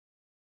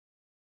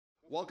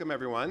Welcome,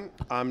 everyone.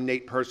 I'm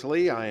Nate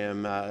Persily. I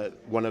am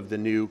one of the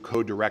new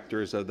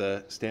co-directors of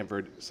the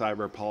Stanford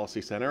Cyber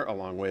Policy Center,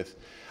 along with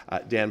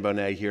Dan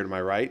Boneh here to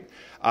my right.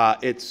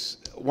 It's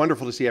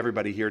wonderful to see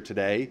everybody here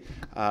today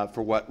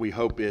for what we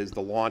hope is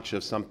the launch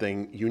of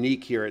something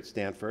unique here at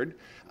Stanford,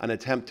 an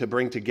attempt to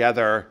bring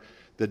together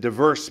the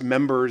diverse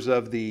members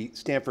of the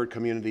Stanford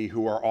community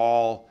who are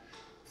all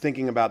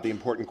thinking about the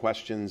important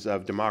questions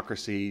of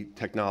democracy,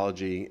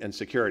 technology, and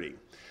security.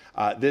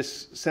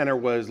 This center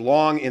was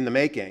long in the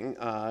making,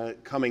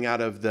 coming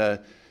out of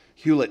the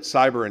Hewlett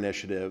Cyber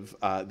Initiative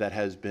that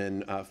has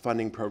been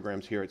funding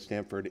programs here at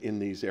Stanford in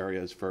these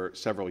areas for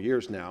several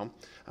years now.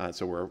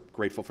 So we're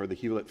grateful for the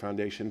Hewlett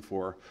Foundation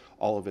for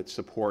all of its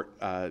support,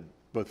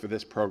 both for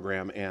this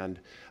program and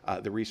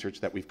the research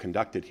that we've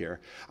conducted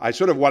here. I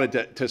sort of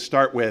wanted to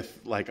start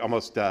with like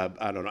almost, I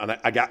don't know,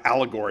 I got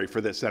allegory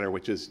for this center,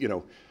 which is, you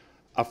know,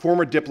 a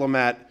former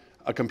diplomat,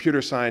 a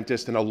computer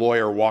scientist, and a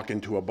lawyer walk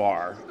into a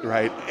bar,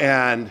 right?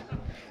 And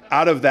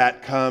out of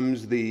that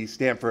comes the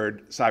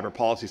Stanford Cyber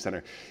Policy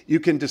Center. You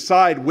can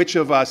decide which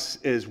of us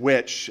is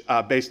which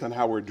based on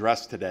how we're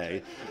dressed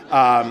today.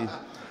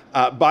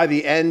 By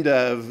the end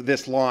of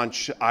this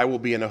launch, I will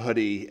be in a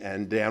hoodie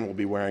and Dan will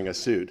be wearing a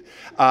suit.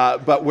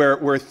 But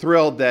we're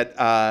thrilled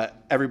that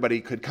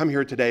everybody could come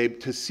here today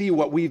to see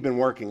what we've been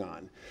working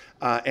on.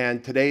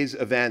 And today's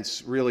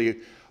events really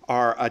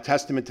are a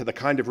testament to the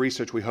kind of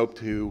research we hope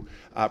to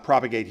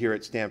propagate here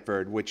at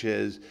Stanford, which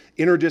is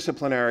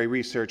interdisciplinary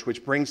research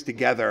which brings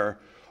together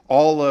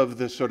all of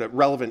the sort of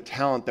relevant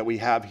talent that we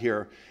have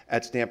here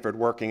at Stanford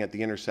working at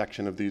the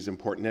intersection of these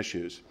important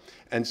issues.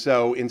 And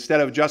so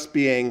instead of just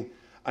being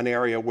an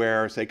area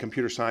where, say,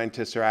 computer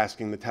scientists are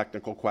asking the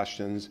technical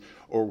questions,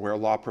 or where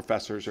law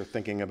professors are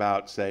thinking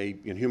about, say,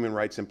 human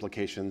rights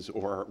implications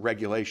or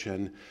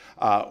regulation,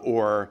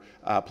 or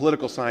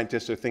political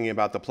scientists are thinking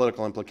about the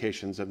political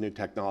implications of new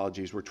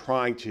technologies. We're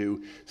trying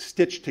to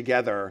stitch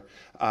together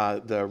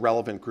the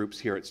relevant groups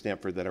here at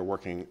Stanford that are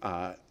working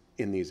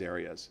in these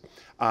areas.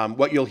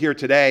 What you'll hear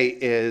today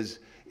is,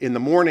 in the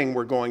morning,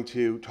 we're going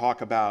to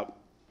talk about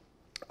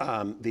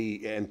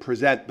and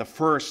present the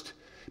first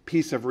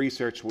piece of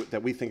research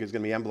that we think is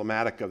going to be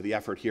emblematic of the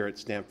effort here at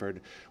Stanford,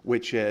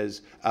 which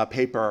is a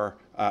paper,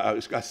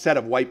 a set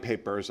of white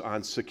papers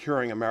on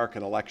securing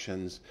American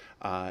elections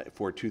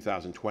for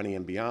 2020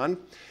 and beyond.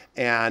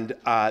 And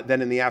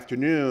then in the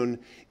afternoon,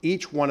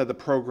 each one of the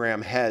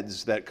program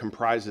heads that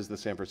comprises the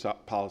Stanford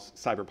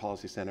Cyber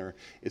Policy Center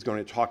is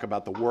going to talk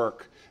about the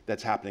work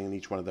that's happening in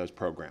each one of those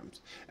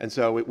programs. And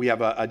so we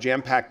have a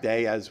jam-packed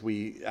day, as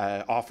we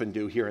often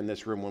do here in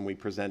this room when we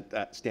present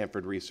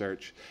Stanford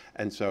research.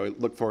 And so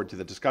look forward to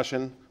the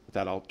discussion. With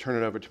that, I'll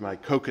turn it over to my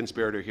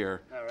co-conspirator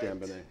here, Dan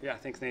Boneh. Yeah,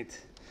 thanks, Nate.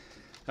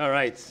 All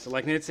right, so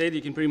like Nate said,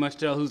 you can pretty much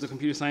tell who's the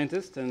computer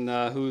scientist and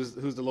who's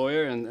the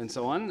lawyer and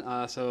so on.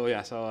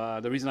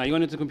 The reason I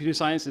went into computer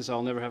science is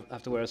I'll never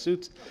have to wear a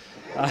suit.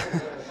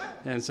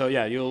 And so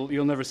yeah,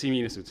 you'll never see me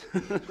in a suit.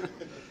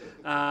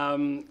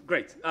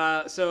 Great.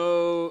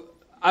 So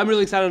I'm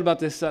really excited about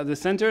this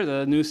center,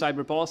 the new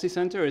Cyber Policy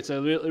Center. It's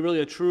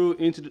really a true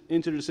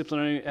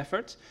interdisciplinary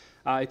effort.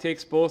 It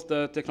takes both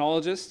the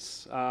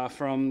technologists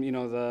from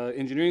the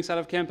engineering side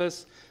of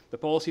campus, the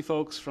policy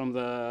folks from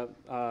the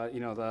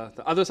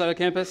other side of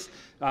campus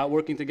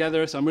working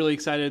together. So I'm really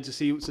excited to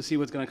see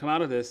what's going to come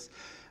out of this.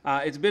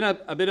 It's been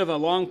a bit of a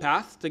long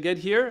path to get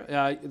here.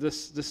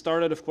 This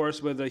started, of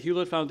course, with the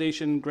Hewlett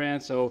Foundation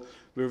grant. So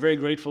we're very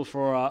grateful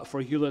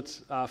for Hewlett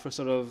for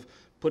sort of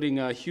putting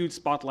a huge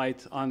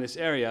spotlight on this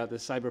area,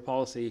 this cyber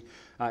policy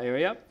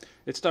area.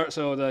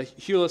 So the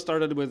Hewlett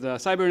started with the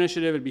Cyber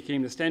Initiative. It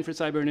became the Stanford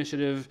Cyber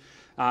Initiative.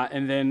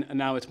 And then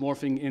now it's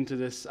morphing into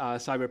this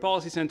Cyber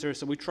Policy Center.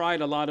 So we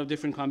tried a lot of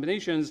different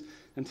combinations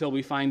until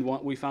we found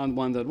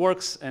one that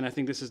works. And I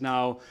think this is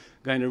now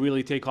going to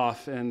really take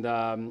off and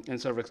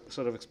sort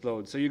of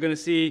explode. So you're going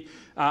to see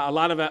a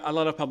lot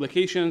of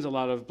publications, a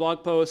lot of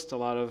blog posts, a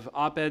lot of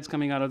op-eds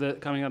coming out of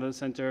the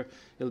center.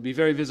 It'll be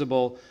very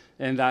visible,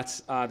 and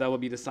that will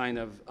be the sign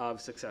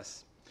of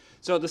success.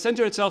 So the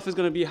center itself is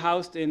going to be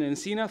housed in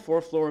Encina,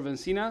 4th floor of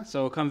Encina.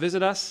 So come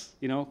visit us,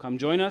 come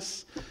join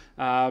us.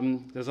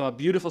 There's a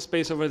beautiful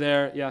space over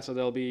there. Yeah, so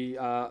there'll be,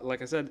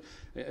 like I said,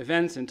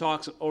 events and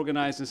talks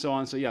organized and so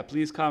on. So yeah,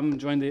 please come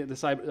join the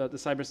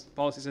Cyber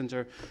Policy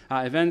Center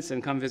events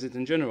and come visit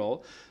in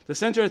general. The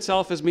center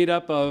itself is made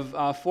up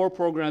of 4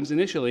 programs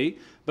initially,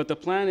 but the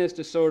plan is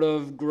to sort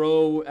of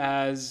grow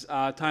as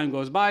time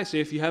goes by. So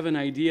if you have an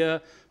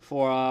idea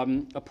for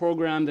a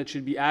program that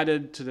should be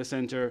added to the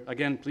center,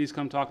 again, please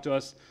come talk to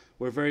us.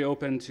 We're very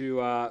open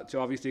to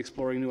obviously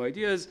exploring new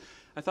ideas.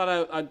 I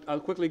thought I'll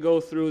quickly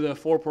go through the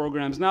 4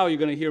 programs now. You're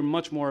going to hear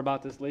much more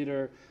about this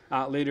later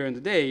in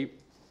the day.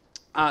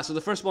 So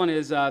the first one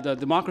is the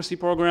Democracy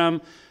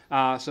Program,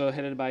 so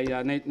headed by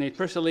Nate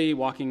Persily,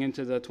 walking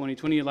into the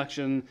 2020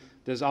 election.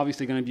 There's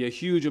obviously going to be a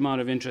huge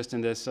amount of interest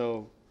in this,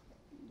 so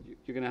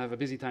you're going to have a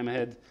busy time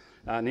ahead,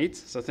 Nate.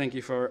 So thank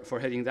you for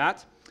heading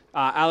that.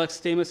 Alex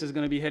Stamus is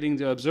going to be heading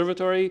the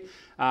observatory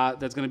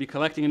that's going to be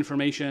collecting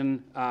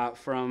information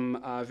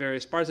from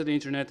various parts of the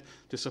internet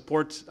to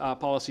support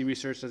policy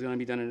research that's going to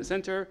be done in the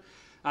center.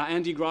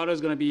 Andy Grotto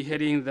is going to be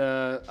heading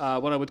the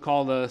what I would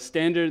call the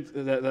standard,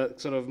 the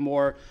sort of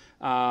more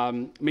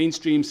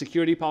mainstream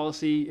security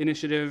policy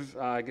initiative.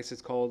 I guess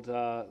it's called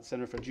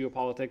Center for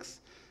Geopolitics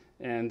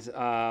and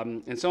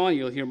so on.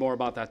 You'll hear more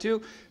about that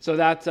too. So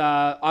that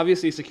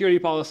obviously security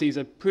policy is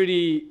a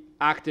pretty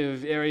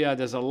active area.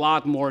 There's a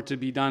lot more to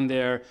be done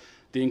there.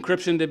 The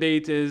encryption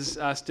debate is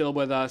still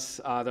with us.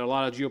 There are a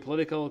lot of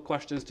geopolitical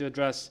questions to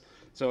address.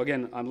 So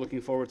again, I'm looking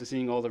forward to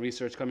seeing all the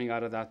research coming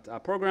out of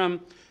that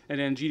program. And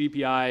then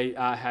GDPI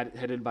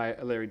headed by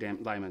Larry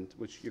Diamond,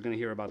 which you're going to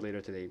hear about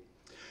later today.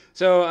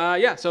 So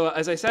yeah, so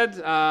as I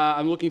said,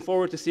 I'm looking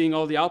forward to seeing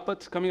all the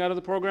output coming out of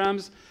the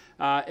programs.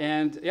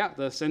 And yeah,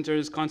 the center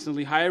is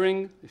constantly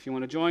hiring. If you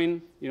want to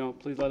join,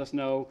 please let us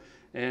know.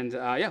 And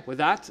yeah, with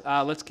that,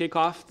 let's kick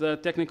off the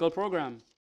technical program.